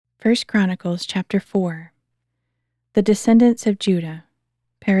1 Chronicles chapter 4. The descendants of Judah: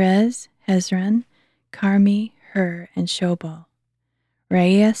 Perez, Hezron, Carmi, Hur, and Shobal.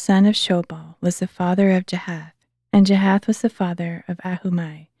 Reaiah son of Shobal was the father of Jahath, and Jahath was the father of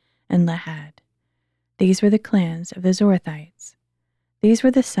Ahumai and Lahad. These were the clans of the Zorathites. These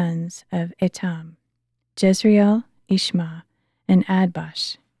were the sons of Etam: Jezreel, Ishma, and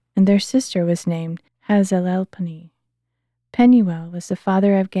Adbash, and their sister was named Hazelelponi. Penuel was the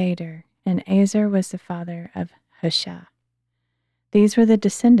father of Gader, and Azer was the father of Hushah. These were the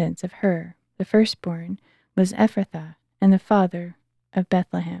descendants of Hur. The firstborn was Ephrathah, and the father of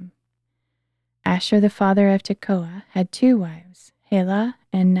Bethlehem. Asher the father of Tekoa had 2 wives, Helah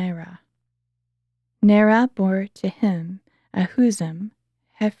and Nerah. Nerah bore to him Ahuzam,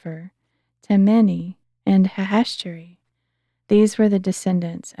 Hefer, Temeni, and Hahashtari. These were the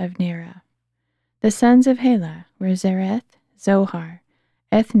descendants of Nerah. The sons of Helah were Zereth, Zohar,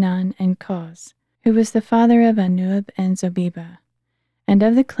 Ethnan, and Koz, who was the father of Anub and Zobeba, and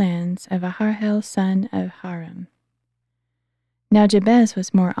of the clans of Aharhel son of Haram. Now Jabez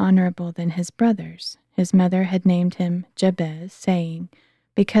was more honorable than his brothers. His mother had named him Jabez, saying,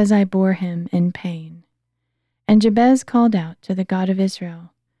 "Because I bore him in pain." And Jabez called out to the God of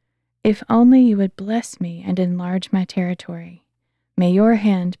Israel, "If only you would bless me and enlarge my territory. May your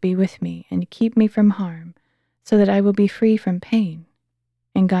hand be with me and keep me from harm, so that I will be free from pain."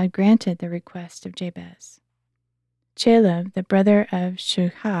 And God granted the request of Jabez. Chaleb, the brother of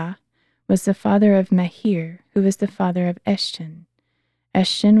Shuhah, was the father of Mahir, who was the father of Eshton.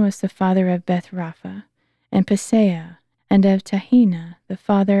 Eshton was the father of Beth-Rapha, and Paseah, and of Tahina, the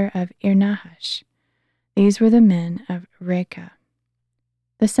father of Irnahash. These were the men of Rekah.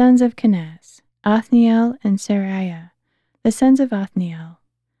 The sons of Kenaz: Othniel and Seraiah. The sons of Othniel: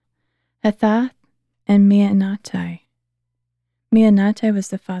 Hathath and Meonotai. Meonotai was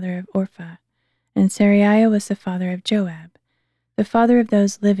the father of Orpha, and Seraiah was the father of Joab, the father of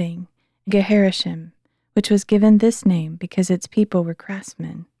those living in Geharashim, which was given this name because its people were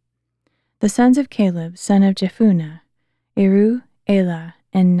craftsmen. The sons of Caleb, son of Jephunneh: Eru, Elah,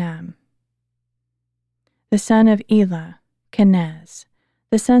 and Nam. The son of Elah: Kenaz.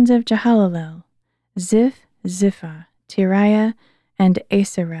 The sons of Jehalalel: Ziph, Ziphah, Tiriah, and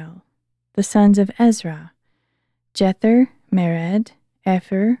Asarel. The sons of Ezra: Jether, Mered,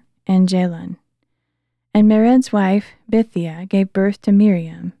 Epher, and Jalon. And Mered's wife, Bithiah, gave birth to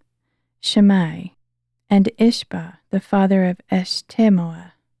Miriam, Shammai, and Ishba, the father of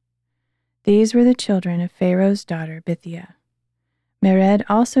Eshtemoa. These were the children of Pharaoh's daughter Bithiah. Mered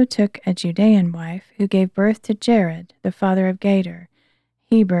also took a Judean wife, who gave birth to Jared, the father of Gader,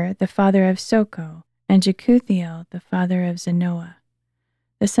 Heber, the father of Soko, and Jekuthiel, the father of Zanoah.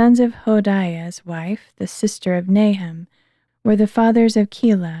 The sons of Hodiah's wife, the sister of Nahum, were the fathers of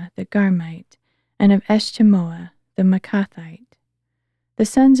Keilah the Garmite, and of Eshtemoa the Maacathite. The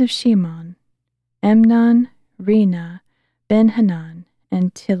sons of Shimon: Amnon, Rena, Ben-Hanan,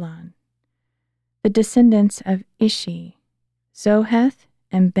 and Tilon. The descendants of Ishi: Zoheth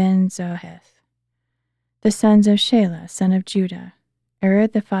and Ben-Zoheth. The sons of Shelah, son of Judah: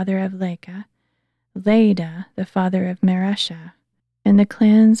 the father of Lekah, Laidah, the father of Marashah, and the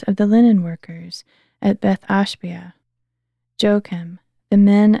clans of the linen workers at Beth-Ashbea: Jocham, the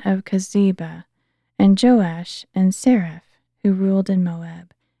men of Kezibah, and Joash and Seraph, who ruled in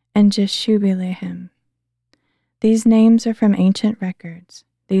Moab, and Jeshubilehem. These names are from ancient records.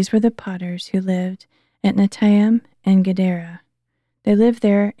 These were the potters who lived at Netaim and Gedera. They lived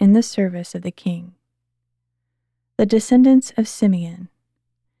there in the service of the king. The descendants of Simeon: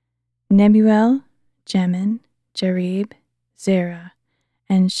 Nemuel, Jemin, Jarib, Zerah,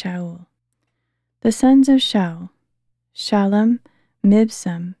 and Shaul. The sons of Shaul: Shalom,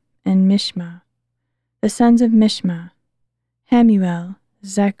 Mibsam, and Mishma. The sons of Mishma: Hamuel,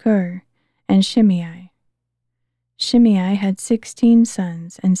 Zakur, and Shimei. Shimei had 16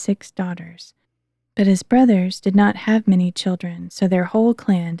 sons and 6 daughters, but his brothers did not have many children, so their whole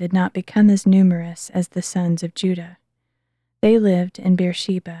clan did not become as numerous as the sons of Judah. They lived in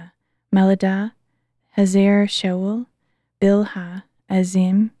Beersheba: Meladah, Hazer Shaul, Bilhah,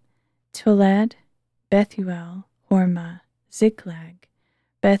 Azim, Tolad, Bethuel, Hormah, Ziklag,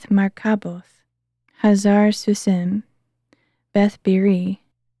 Beth Markaboth, Hazar Susim, Beth Beri,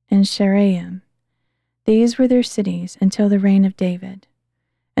 and Sharaim. These were their cities until the reign of David.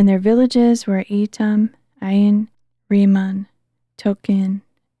 And their villages were Etam, Ain, Rimmon, Tokin,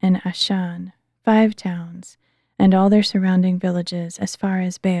 and Ashan, 5 towns, and all their surrounding villages as far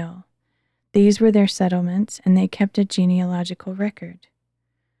as Baal. These were their settlements, and they kept a genealogical record.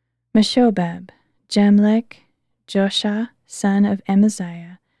 Meshobab: Jamlech, Joshua, son of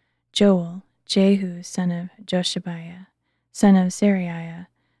Amaziah, Joel, Jehu son of Joshabiah, son of Seraiah,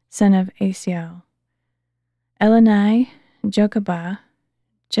 son of Asiel, Elani, Jokabah,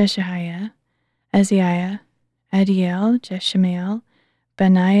 Jeshahiah, Azariah, Adiel, Jeshamiel,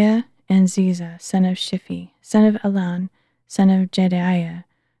 Benaiah, and Ziza, son of Shiphi, son of Elan, son of Jedaiah,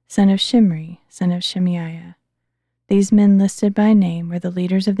 son of Shimri, son of Shemaiah. These men listed by name were the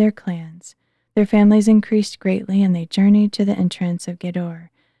leaders of their clans. Their families increased greatly, and they journeyed to the entrance of Gedor,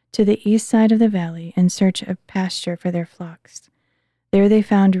 to the east side of the valley, in search of pasture for their flocks. There they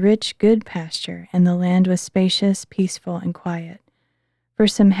found rich, good pasture, and the land was spacious, peaceful, and quiet. For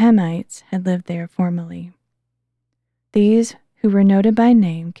some Hamites had lived there formerly. These, who were noted by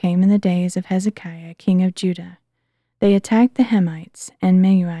name, came in the days of Hezekiah, king of Judah. They attacked the Hamites and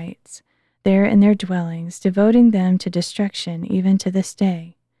Meunites there in their dwellings, devoting them to destruction even to this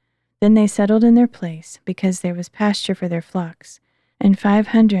day. Then they settled in their place, because there was pasture for their flocks. And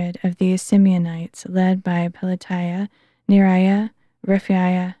 500 of these Simeonites, led by Pelatiah, Neriah,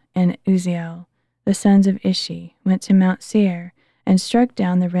 Rephaiah, and Uzziel, the sons of Ishi, went to Mount Seir and struck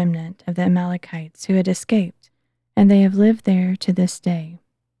down the remnant of the Amalekites who had escaped, and they have lived there to this day.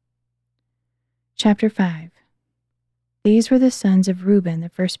 Chapter 5. These were the sons of Reuben, the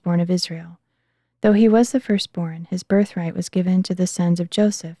firstborn of Israel. Though he was the firstborn, his birthright was given to the sons of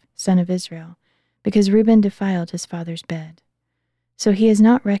Joseph, son of Israel, because Reuben defiled his father's bed. So he is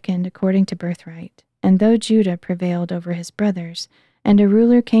not reckoned according to birthright, and though Judah prevailed over his brothers, and a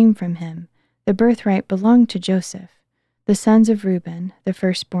ruler came from him, the birthright belonged to Joseph. The sons of Reuben, the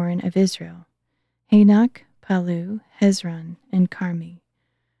firstborn of Israel: Hanok, Palu, Hezron, and Carmi.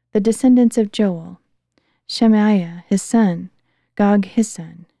 The descendants of Joel: Shemaiah his son, Gog his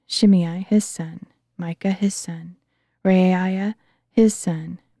son, Shimei his son, Micah his son, Reaiah his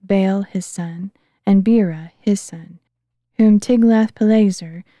son, Baal his son, and Bera his son, whom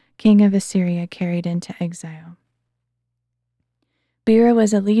Tiglath-Pileser, king of Assyria, carried into exile. Bera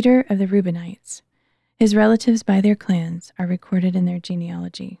was a leader of the Reubenites. His relatives by their clans are recorded in their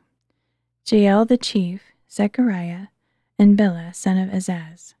genealogy: Jael the chief, Zechariah, and Bela son of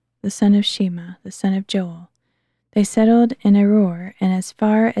Azaz, the son of Shema, the son of Joel. They settled in Aror and as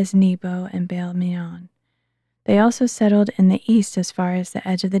far as Nebo and Baal-Meon. They also settled in the east as far as the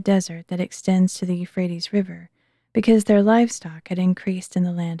edge of the desert that extends to the Euphrates River, because their livestock had increased in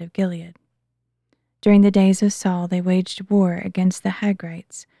the land of Gilead. During the days of Saul they waged war against the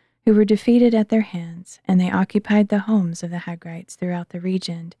Hagrites, who were defeated at their hands, and they occupied the homes of the Hagrites throughout the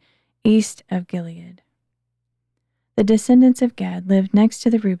region east of Gilead. The descendants of Gad lived next to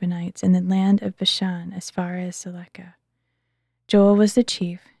the Reubenites in the land of Bashan as far as Selekah. Joel was the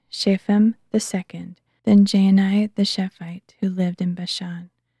chief, Shaphem the second, then Jaani the Shephite, who lived in Bashan.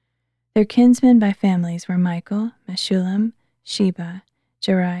 Their kinsmen by families were Michael, Meshullam, Sheba,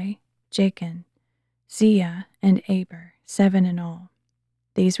 Jerai, Jachin, Ziah, and Aber, 7 in all.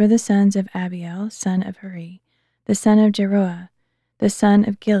 These were the sons of Abiel, son of Huri, the son of Jeroah, the son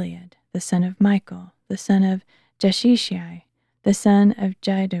of Gilead, the son of Michael, the son of Jeshishai, the son of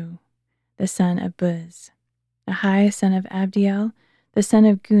Jiddu, the son of Buz. Ahiah, son of Abdiel, the son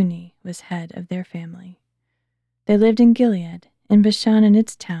of Guni, was head of their family. They lived in Gilead, in Bashan and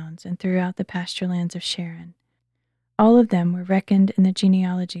its towns, and throughout the pasture lands of Sharon. All of them were reckoned in the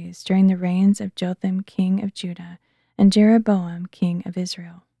genealogies during the reigns of Jotham, king of Judah, and Jeroboam, king of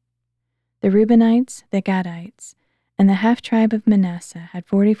Israel. The Reubenites, the Gadites, and the half-tribe of Manasseh had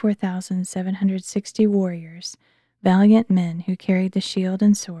 44,760 warriors, valiant men who carried the shield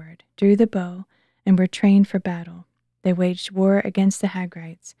and sword, drew the bow, and were trained for battle. They waged war against the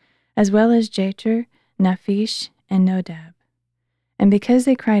Hagrites, as well as Jetur, Naphish, and Nodab. And because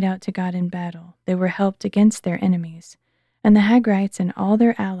they cried out to God in battle, they were helped against their enemies, and the Hagrites and all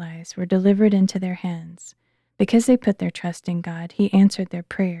their allies were delivered into their hands. Because they put their trust in God, he answered their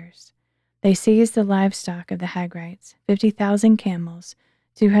prayers. They seized the livestock of the Hagrites, 50,000 camels,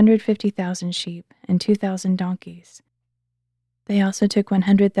 250,000 sheep, and 2,000 donkeys. They also took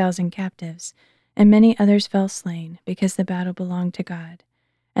 100,000 captives, and many others fell slain, because the battle belonged to God,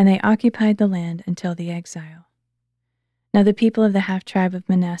 and they occupied the land until the exile. Now the people of the half-tribe of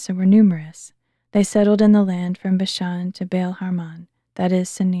Manasseh were numerous. They settled in the land from Bashan to Baal-Harmon, that is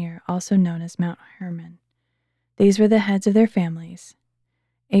Senir, also known as Mount Hermon. These were the heads of their families: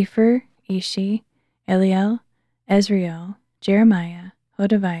 Aphir, Ishi, Eliel, Ezriel, Jeremiah,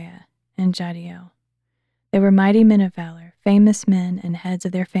 Hodaviah, and Jadiel. They were mighty men of valor, famous men and heads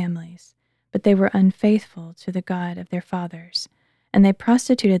of their families, but they were unfaithful to the God of their fathers, and they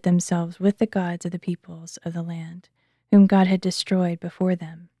prostituted themselves with the gods of the peoples of the land, whom God had destroyed before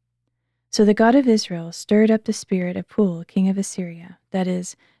them. So the God of Israel stirred up the spirit of Pul, king of Assyria, that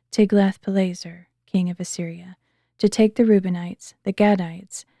is, Tiglath-Pileser, king of Assyria, to take the Reubenites, the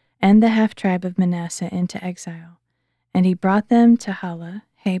Gadites, and the half-tribe of Manasseh into exile. And he brought them to Hala,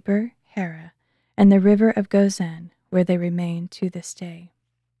 Habor, Hara, and the river of Gozan, where they remain to this day.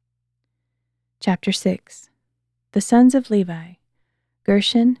 Chapter 6. The sons of Levi: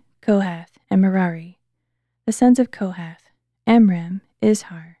 Gershon, Kohath, and Merari. The sons of Kohath: Amram,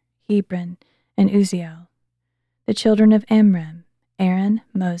 Izhar, Hebron, and Uzziel. The children of Amram: Aaron,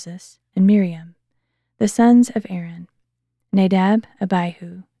 Moses, and Miriam. The sons of Aaron: Nadab,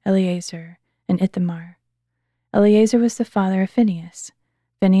 Abihu, Eleazar, and Ithamar. Eleazar was the father of Phinehas.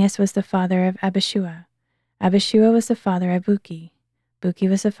 Phinehas was the father of Abishua. Abishua was the father of Buki. Buki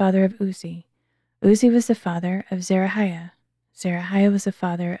was the father of Uzi. Uzi was the father of Zerahiah. Zerahiah was the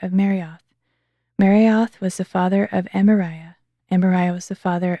father of Marioth. Marioth was the father of Amariah. Amariah was the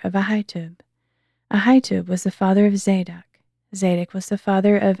father of Ahitub. Ahitub was the father of Zadok. Zadok was the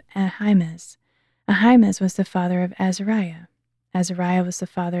father of Ahimaaz. Ahimaaz was the father of Azariah. Azariah was the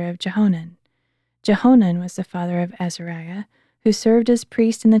father of Jehonan. Jehonan was the father of Azariah, who served as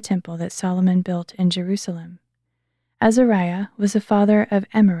priest in the temple that Solomon built in Jerusalem. Azariah was the father of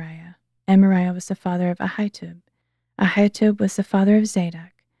Amariah. Amariah was the father of Ahitub. Ahitub was the father of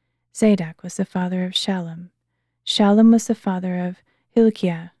Zadok. Zadok was the father of Shallum. Shallum was the father of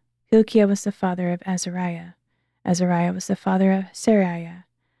Hilkiah. Hilkiah was the father of Azariah. Azariah was the father of Seraiah.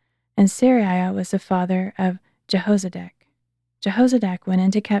 And Seraiah was the father of Jehozadak. Jehozadak went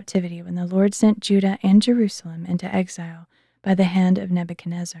into captivity when the Lord sent Judah and Jerusalem into exile by the hand of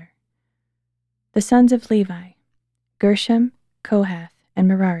Nebuchadnezzar. The sons of Levi: Gershom, Kohath, and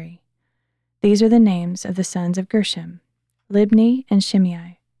Merari. These are the names of the sons of Gershom: Libni and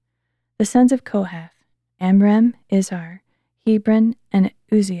Shimei. The sons of Kohath: Amram, Izhar, Hebron, and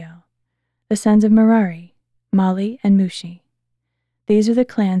Uzziel. The sons of Merari: Mali and Mushi. These are the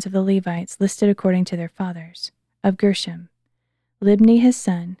clans of the Levites listed according to their fathers. Of Gershom: Libni his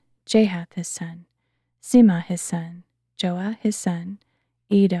son, Jahath his son, Sima his son, Joah his son,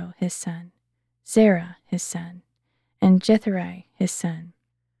 Edo his son, Zerah his son, and Jetheri his son.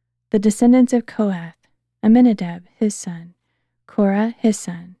 The descendants of Kohath: Aminadab his son, Korah his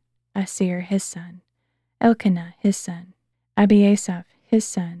son, Asir his son, Elkanah his son, Abiasaph his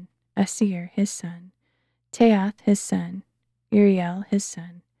son, Asir his son, Teath his son, Uriel his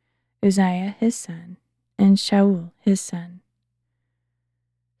son, Uzziah his son, and Shaul his son.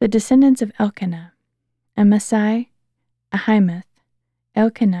 The descendants of Elkanah: Amasai, Ahimath,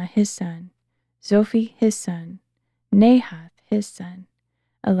 Elkanah his son, Zophi his son, Nahath his son,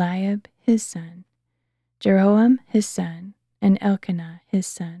 Eliab his son, Jeroham his son, and Elkanah his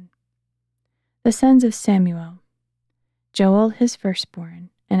son. The sons of Samuel: Joel his firstborn,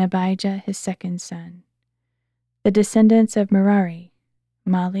 and Abijah his second son. The descendants of Merari: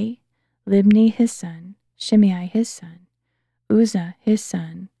 Mali, Libni his son, Shimei his son, Uzzah his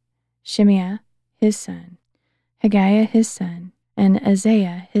son, Shimei his son, Haggiah his son, and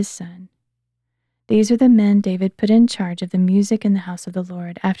Isaiah his son. These are the men David put in charge of the music in the house of the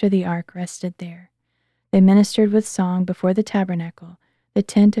Lord after the ark rested there. They ministered with song before the tabernacle, the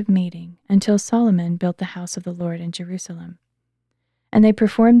tent of meeting, until Solomon built the house of the Lord in Jerusalem. And they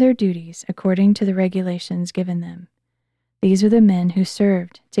performed their duties according to the regulations given them. These are the men who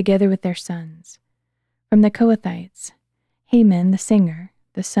served together with their sons. From the Kohathites: Heman the singer,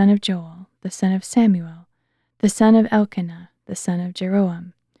 the son of Joel, the son of Samuel, the son of Elkanah, the son of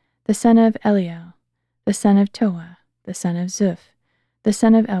Jeroham, the son of Eliel, the son of Toah, the son of Zuph, the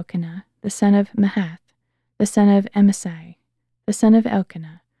son of Elkanah, the son of Mahath, the son of Amasai, the son of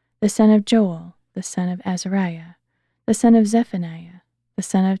Elkanah, the son of Joel, the son of Azariah, the son of Zephaniah, the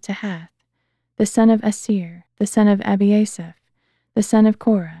son of Tahath, the son of Asir, the son of Abiasaph, the son of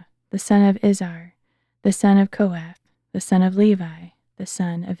Korah, the son of Izhar, the son of Kohath, the son of Levi, the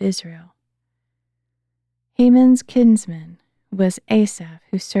son of Israel. Heman's kinsman was Asaph,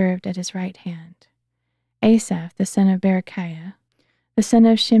 who served at his right hand. Asaph, the son of Berechiah, the son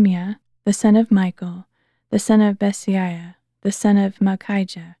of Shimei, the son of Michael, the son of Besiah, the son of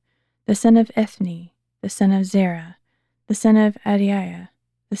Malchijah, the son of Ethni, the son of Zerah, the son of Adiah,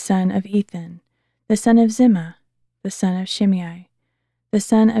 the son of Ethan, the son of Zimmah, the son of Shimei, the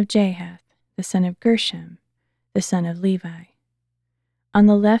son of Jahath, the son of Gershom, the son of Levi. On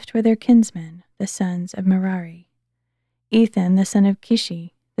the left were their kinsmen, the sons of Merari: Ethan, the son of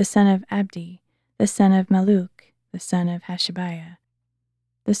Kishi, the son of Abdi, the son of Maluk, the son of Hashabiah,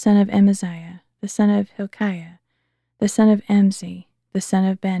 the son of Amaziah, the son of Hilkiah, the son of Amzi, the son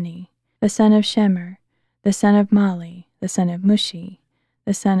of Bani, the son of Shemer, the son of Mali, the son of Mushi,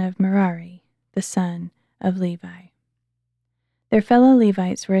 the son of Merari, the son of Levi. Their fellow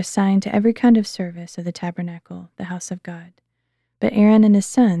Levites were assigned to every kind of service of the tabernacle, the house of God. But Aaron and his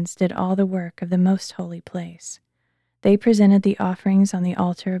sons did all the work of the most holy place. They presented the offerings on the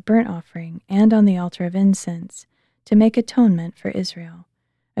altar of burnt offering and on the altar of incense to make atonement for Israel,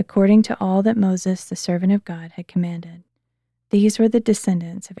 according to all that Moses, the servant of God, had commanded. These were the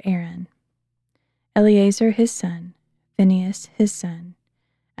descendants of Aaron: Eleazar his son, Phinehas his son,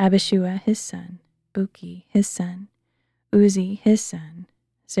 Abishua his son, Buki his son, Uzi his son,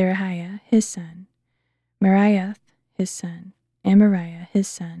 Zerahiah his son, Meraioth his son, Amariah his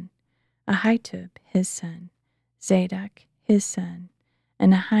son, Ahitub his son, Zadok his son,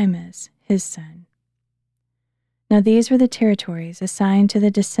 and Ahimaaz his son. Now these were the territories assigned to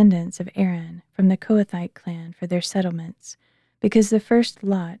the descendants of Aaron from the Kohathite clan for their settlements, because the first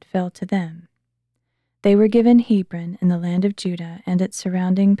lot fell to them. They were given Hebron in the land of Judah and its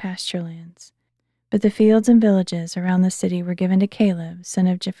surrounding pasture lands. But the fields and villages around the city were given to Caleb, son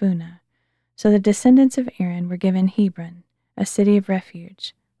of Jephunneh. So the descendants of Aaron were given Hebron, a city of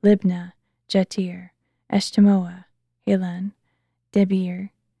refuge, Libnah, Jatir, Eshtemoa, Hilan, Debir,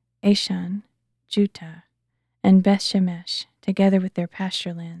 Ashan, Juttah, and Bethshemesh, together with their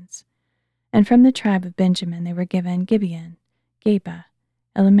pasture lands. And from the tribe of Benjamin they were given Gibeon, Geba,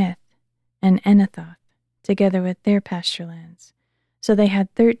 Elamith, and Anathoth, together with their pasture lands. So they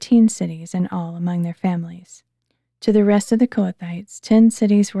had 13 cities in all among their families. To the rest of the Kohathites, 10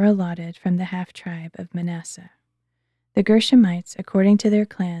 cities were allotted from the half-tribe of Manasseh. The Gershomites, according to their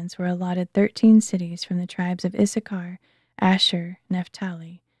clans, were allotted 13 cities from the tribes of Issachar, Asher,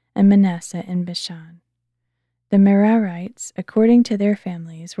 Naphtali, and Manasseh in Bashan. The Merarites, according to their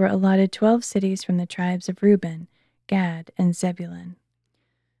families, were allotted 12 cities from the tribes of Reuben, Gad, and Zebulun.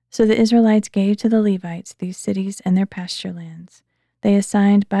 So the Israelites gave to the Levites these cities and their pasture lands. They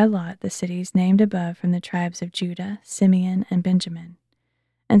assigned by lot the cities named above from the tribes of Judah, Simeon, and Benjamin.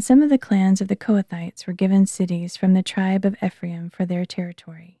 And some of the clans of the Kohathites were given cities from the tribe of Ephraim for their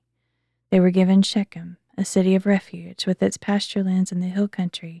territory. They were given Shechem, a city of refuge, with its pasture lands in the hill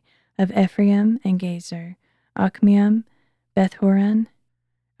country of Ephraim and Gezer, Achmeam, Beth-horon,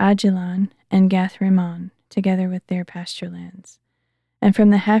 Ajalon, and Gath-rimmon, together with their pasture lands. And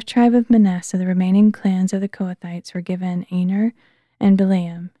from the half-tribe of Manasseh the remaining clans of the Kohathites were given Aner and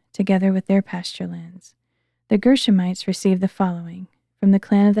Bileam, together with their pasture lands. The Gershomites received the following. From the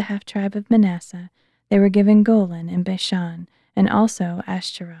clan of the half-tribe of Manasseh they were given Golan and Bashan, and also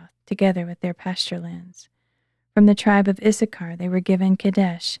Ashtaroth, together with their pasture lands. From the tribe of Issachar they were given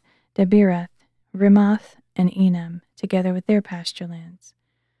Kadesh, Dabirath, Ramoth, and Enam, together with their pasture lands.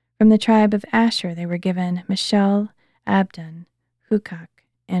 From the tribe of Asher they were given Mishal, Abdon, Hukok,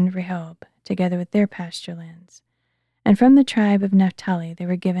 and Rehob, together with their pasture lands. And from the tribe of Naphtali they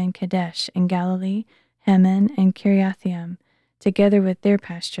were given Kadesh in Galilee, Heman, and Kiriathaim, together with their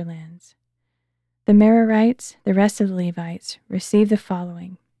pasture lands. The Merarites, the rest of the Levites, received the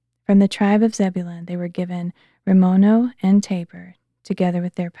following. From the tribe of Zebulun they were given Rimono and Tabor, together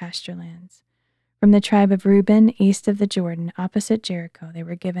with their pasture lands. From the tribe of Reuben, east of the Jordan, opposite Jericho, they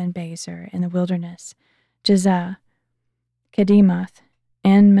were given Bezer in the wilderness, Jezah, Kedemoth,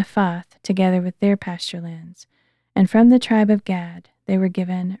 and Mephath, together with their pasture lands. And from the tribe of Gad they were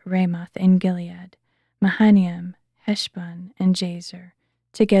given Ramoth in Gilead, Mahanaim, Heshbon, and Jazer,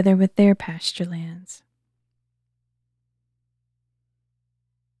 together with their pasture lands.